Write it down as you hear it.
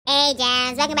Hey,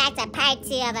 Gems. Welcome back to part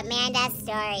 2 of Amanda's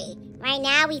story. Right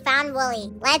now, we found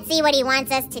Wooly. Let's see what he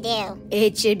wants us to do.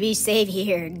 It should be safe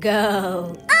here.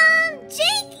 Go.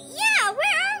 Jake? Yeah,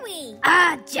 where are we?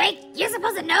 Jake, you're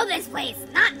supposed to know this place,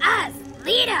 not us.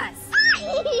 Lead us.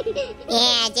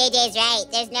 Yeah, JJ's right.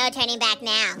 There's no turning back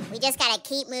now. We just gotta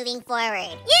keep moving forward.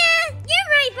 Yeah, you're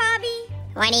right, Bobby.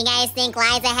 What do you guys think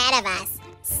lies ahead of us?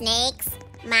 Snakes?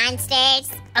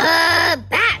 Monsters?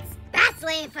 Bats. Bats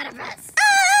lay in front of us.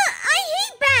 I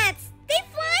hate bats! They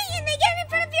fly and they get in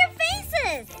front of your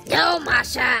faces! No,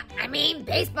 Masha. I mean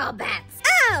baseball bats.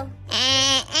 Oh!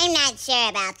 I'm not sure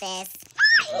about this.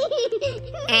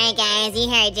 Alright guys, you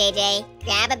heard JJ.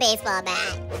 Grab a baseball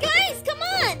bat. Guys, come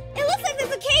on. It looks like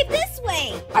there's a cave this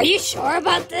way. Are you sure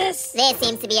about this? This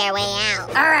seems to be our way out.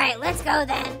 Alright, let's go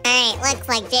then. Alright, looks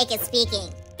like Jake is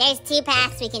speaking. There's 2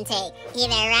 paths we can take.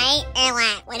 Either right or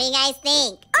left. What do you guys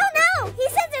think? Oh no! He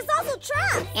says there's also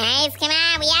traps. Guys, come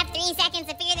on. We have 3 seconds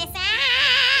to figure this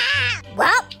out.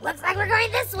 Well, looks like we're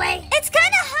going this way. It's kind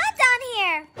of hot down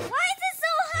here. Why is it so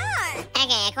hot?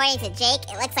 Okay, according to Jake,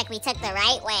 it looks like we took the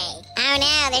right way. Oh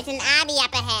no, there's an obby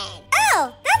up ahead.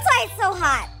 Oh, that's why it's so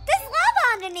hot. There's lava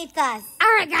underneath us.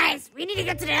 All right, guys, we need to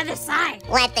get to the other side.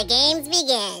 Let the games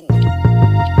begin.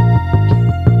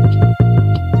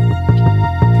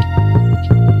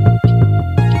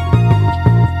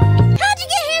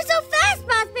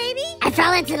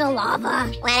 Into the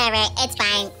lava. Whatever, it's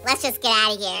fine. Let's just get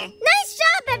out of here. Nice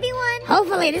job, everyone.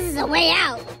 Hopefully this is a way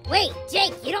out. Wait,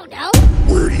 Jake, you don't know?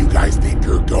 Where do you guys think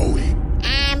you're going?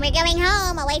 We're going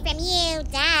home, away from you,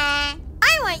 duh.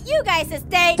 I want you guys to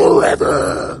stay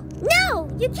Forever! No,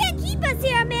 you can't keep us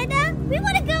here, Amanda. We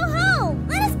want to go home.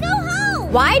 Let us go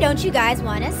home. Why don't you guys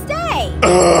want to stay?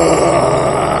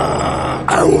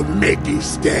 I will make you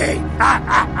stay.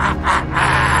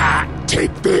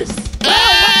 Take this.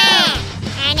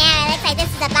 I know, it looks like this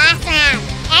is the boss round.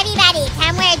 Everybody,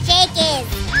 come where Jake is.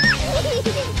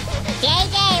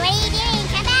 JJ, what are you doing?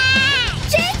 Come back!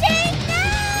 JJ,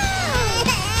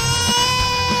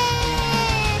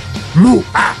 no!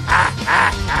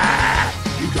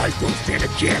 You guys don't stand a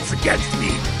chance against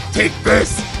me. Take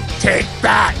this. Take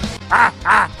that.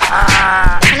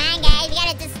 Come on, guys. We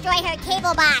gotta destroy her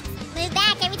cable box. Move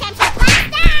back every time she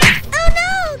blasts us. Oh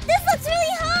no! This looks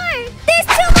really hard. There's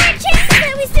 2 more chains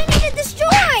that we still need to destroy.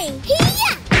 Yeah.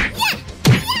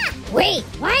 Wait,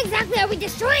 why exactly are we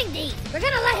destroying these? We're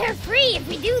gonna let her free if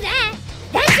we do that.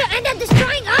 Then she'll end up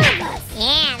destroying all of us.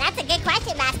 Yeah, that's a good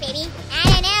question, boss baby. I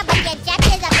don't know, but the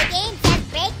objectives of the game says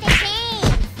break the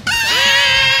chains.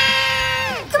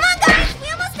 Come on, guys. We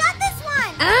almost got this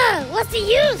one. What's the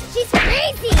use? She's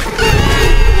crazy.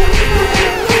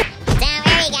 Don't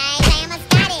worry, guys. I almost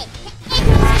got it.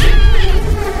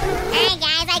 Alright,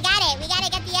 guys. I got it. We gotta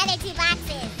get the other 2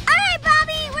 boxes. All right,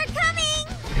 Bobby. We're coming.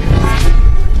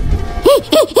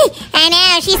 I know.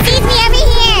 She sees me over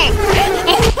here.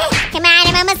 Come on.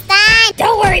 I'm almost done.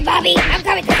 Don't worry, Bobby. I'm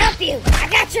coming to help you. I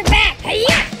got your back. Hey-ya.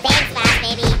 Thanks, boss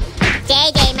baby.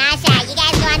 JJ, Masha, you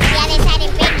guys go on to the other side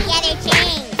and break the other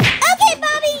chains. Okay,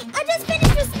 Bobby. I just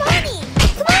finished respawning.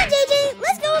 Come on, JJ.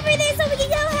 Let's go over there so we can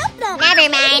go help them. Never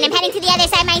mind. I'm heading to the other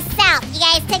side myself. You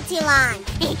guys took too long.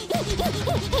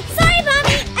 Sorry,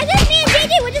 Bobby. I guess me and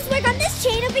JJ will just work on this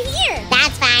chain over here.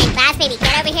 That's fine. Boss baby,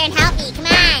 get over here and help me. Come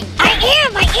on. I am.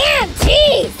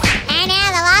 Jeez. I know.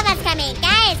 The lava's coming.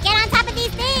 Guys, get on top of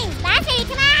these things. Boss baby,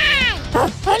 come on.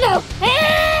 Oh no.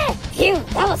 Phew,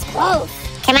 that was close.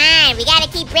 Come on. We gotta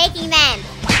keep breaking them.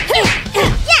 Yeah,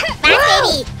 boss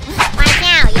baby. Watch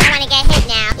out. You don't want to get hit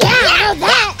now. Yeah, I know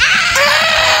that.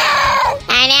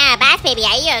 I know. Boss baby,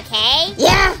 are you okay?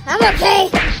 Yeah, I'm okay.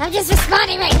 I'm just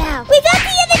responding right now. We got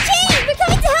the other chain. We're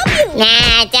coming to help you.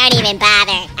 Nah, don't even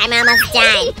bother. I'm almost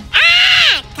done.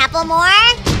 Couple more?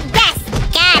 Yes,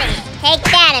 got it. Take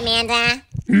that, Amanda.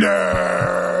 No!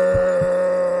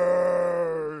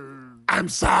 I'm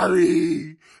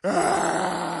sorry.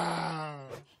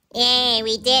 Yay,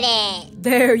 we did it.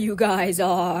 There you guys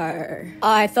are.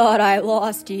 I thought I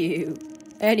lost you.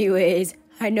 Anyways,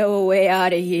 I know a way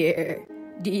out of here.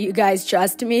 Do you guys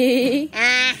trust me?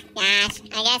 Gosh,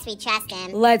 I guess we trust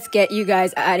him. Let's get you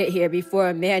guys out of here before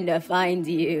Amanda finds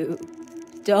you.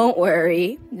 Don't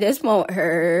worry, this won't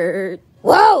hurt.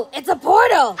 Whoa, it's a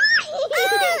portal.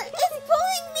 It's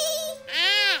pulling me.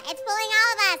 It's pulling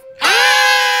all of us.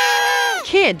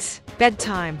 Kids,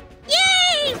 bedtime.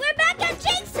 Yay, we're back at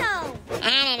Jake's home.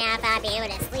 I don't know if I'll be able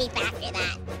to sleep after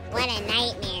that. What a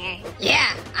nightmare.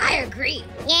 Yeah, I agree.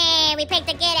 Yay, we picked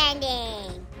a good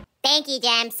ending. Thank you,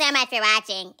 Gems, so much for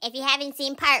watching. If you haven't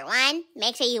seen part 1,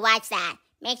 make sure you watch that.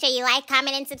 Make sure you like,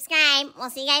 comment, and subscribe.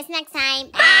 We'll see you guys next time.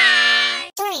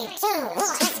 Bye! 3, 2, 1,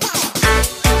 let's go!